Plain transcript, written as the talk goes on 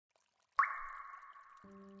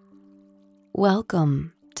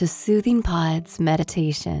Welcome to Soothing Pod's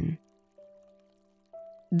meditation.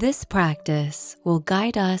 This practice will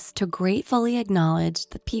guide us to gratefully acknowledge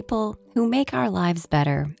the people who make our lives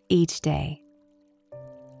better each day.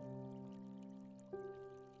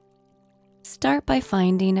 Start by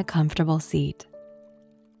finding a comfortable seat.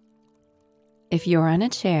 If you're on a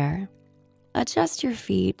chair, adjust your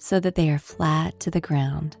feet so that they are flat to the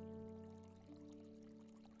ground.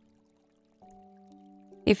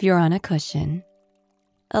 If you're on a cushion,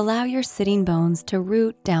 allow your sitting bones to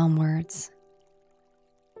root downwards.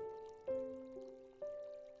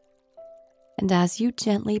 And as you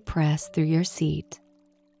gently press through your seat,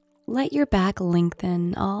 let your back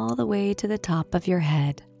lengthen all the way to the top of your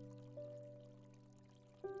head.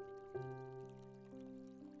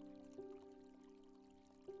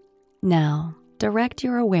 Now, direct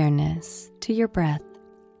your awareness to your breath.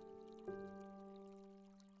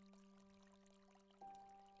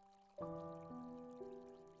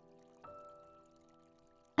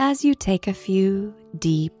 As you take a few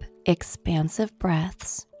deep, expansive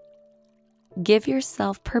breaths, give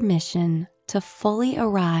yourself permission to fully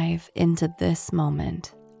arrive into this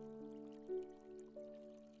moment.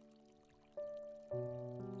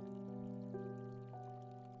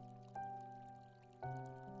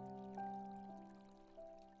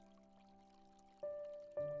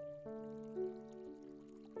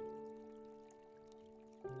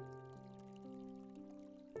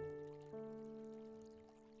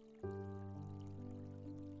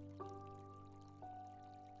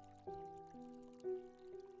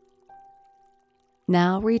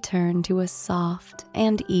 Now return to a soft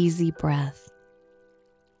and easy breath.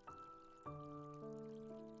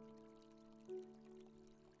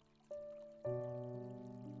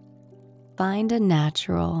 Find a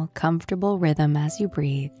natural, comfortable rhythm as you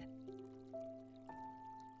breathe.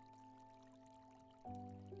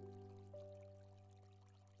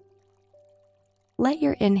 Let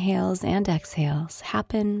your inhales and exhales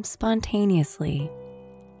happen spontaneously.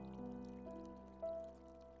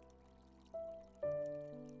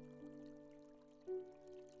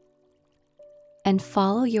 And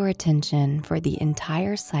follow your attention for the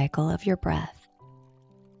entire cycle of your breath.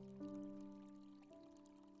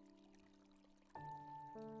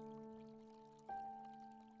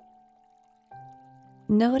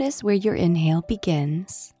 Notice where your inhale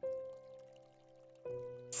begins.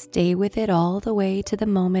 Stay with it all the way to the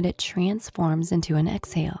moment it transforms into an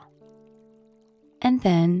exhale. And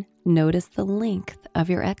then notice the length of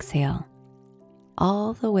your exhale,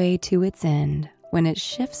 all the way to its end when it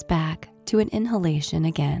shifts back to an inhalation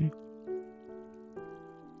again.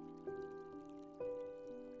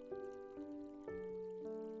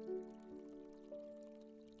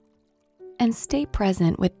 And stay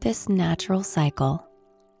present with this natural cycle,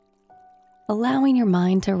 allowing your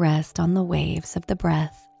mind to rest on the waves of the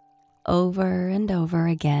breath over and over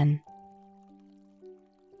again.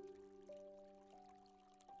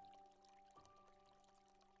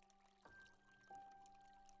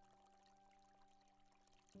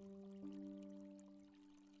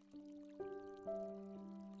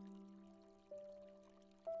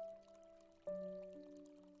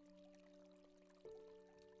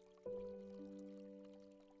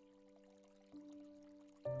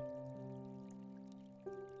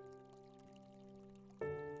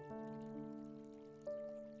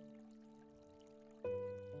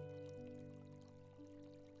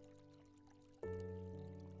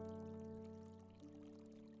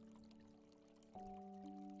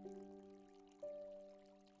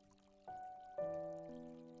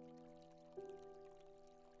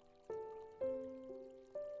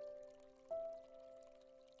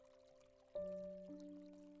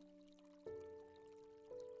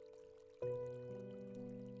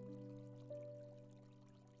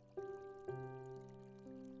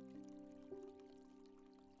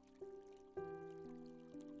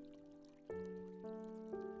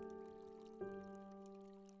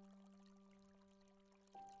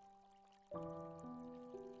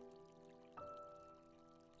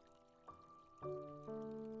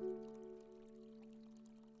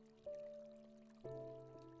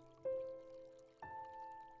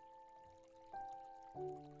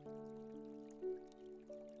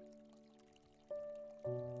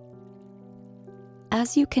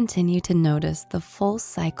 As you continue to notice the full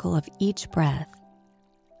cycle of each breath,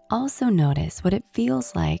 also notice what it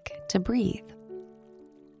feels like to breathe.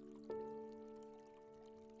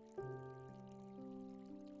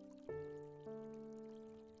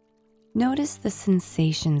 Notice the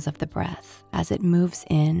sensations of the breath as it moves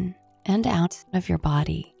in and out of your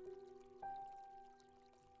body.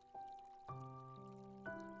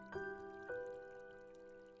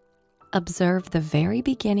 Observe the very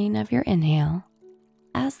beginning of your inhale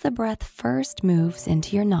as the breath first moves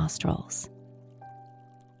into your nostrils.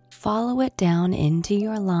 Follow it down into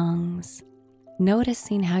your lungs,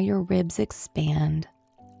 noticing how your ribs expand,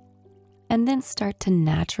 and then start to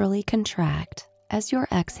naturally contract as your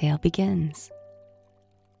exhale begins.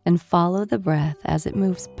 And follow the breath as it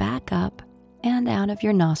moves back up and out of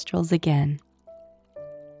your nostrils again.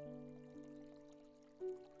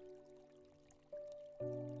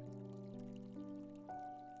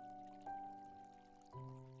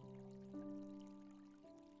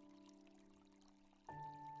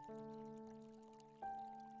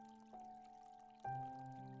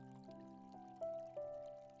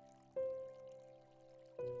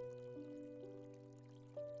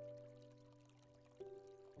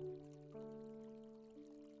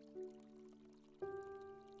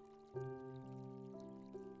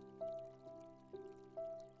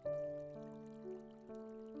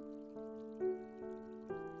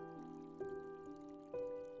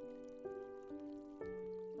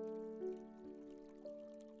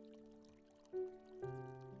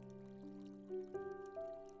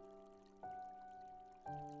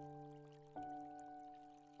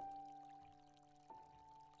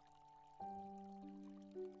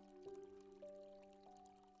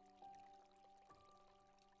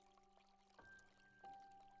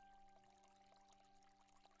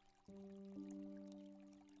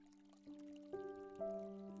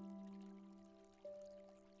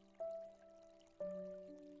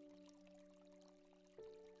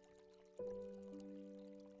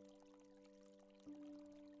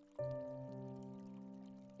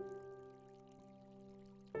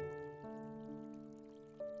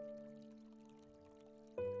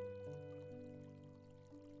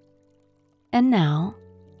 And now,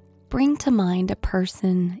 bring to mind a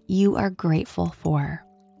person you are grateful for.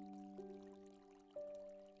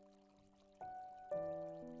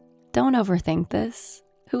 Don't overthink this.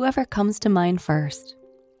 Whoever comes to mind first,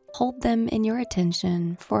 hold them in your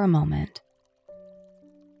attention for a moment.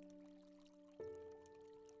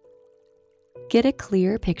 Get a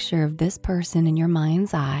clear picture of this person in your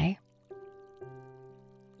mind's eye,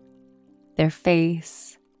 their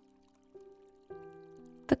face,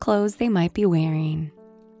 the clothes they might be wearing,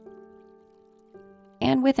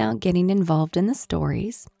 and without getting involved in the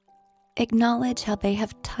stories, acknowledge how they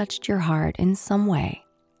have touched your heart in some way,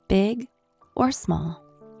 big or small.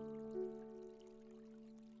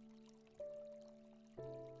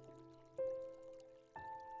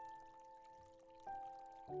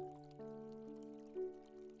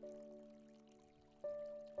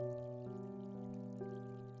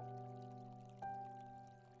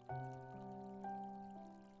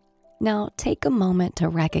 Now take a moment to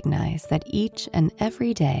recognize that each and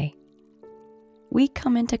every day, we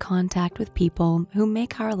come into contact with people who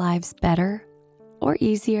make our lives better or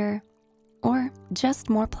easier or just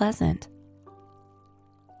more pleasant.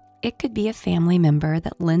 It could be a family member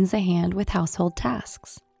that lends a hand with household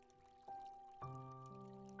tasks,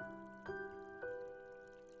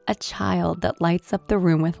 a child that lights up the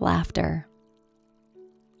room with laughter,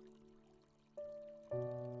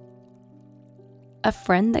 a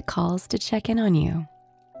friend that calls to check in on you,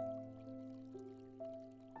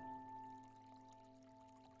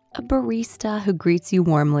 a barista who greets you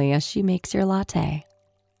warmly as she makes your latte,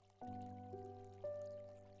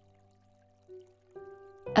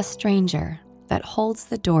 a stranger that holds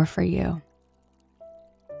the door for you,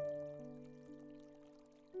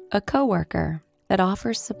 a coworker that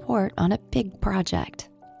offers support on a big project,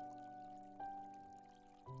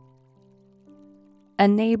 a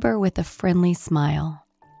neighbor with a friendly smile,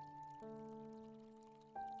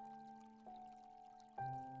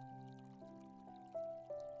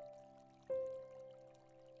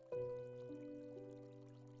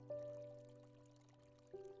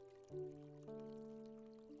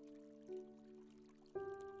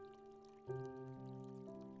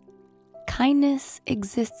 kindness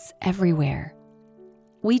exists everywhere.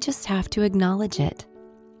 We just have to acknowledge it,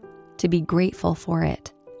 to be grateful for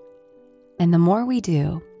it. And the more we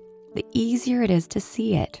do, the easier it is to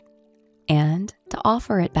see it and to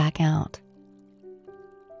offer it back out.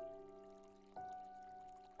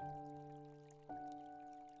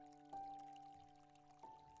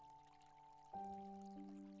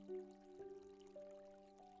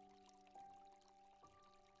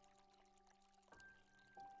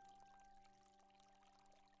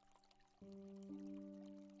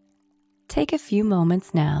 Take a few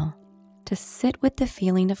moments now to sit with the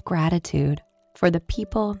feeling of gratitude for the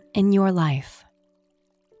people in your life.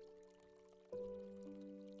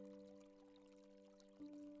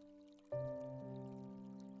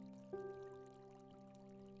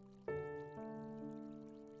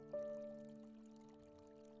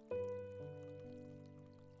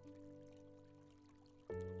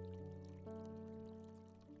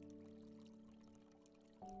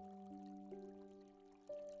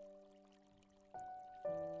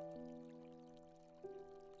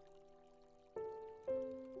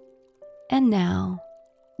 And now,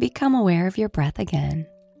 become aware of your breath again.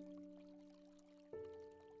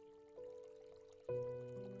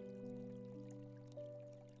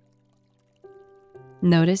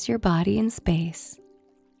 Notice your body in space.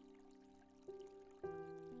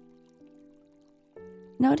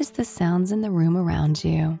 Notice the sounds in the room around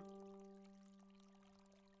you.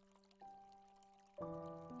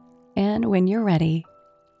 And when you're ready,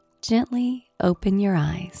 gently open your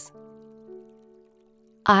eyes.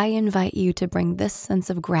 I invite you to bring this sense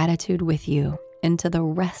of gratitude with you into the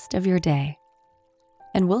rest of your day.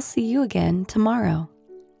 And we'll see you again tomorrow.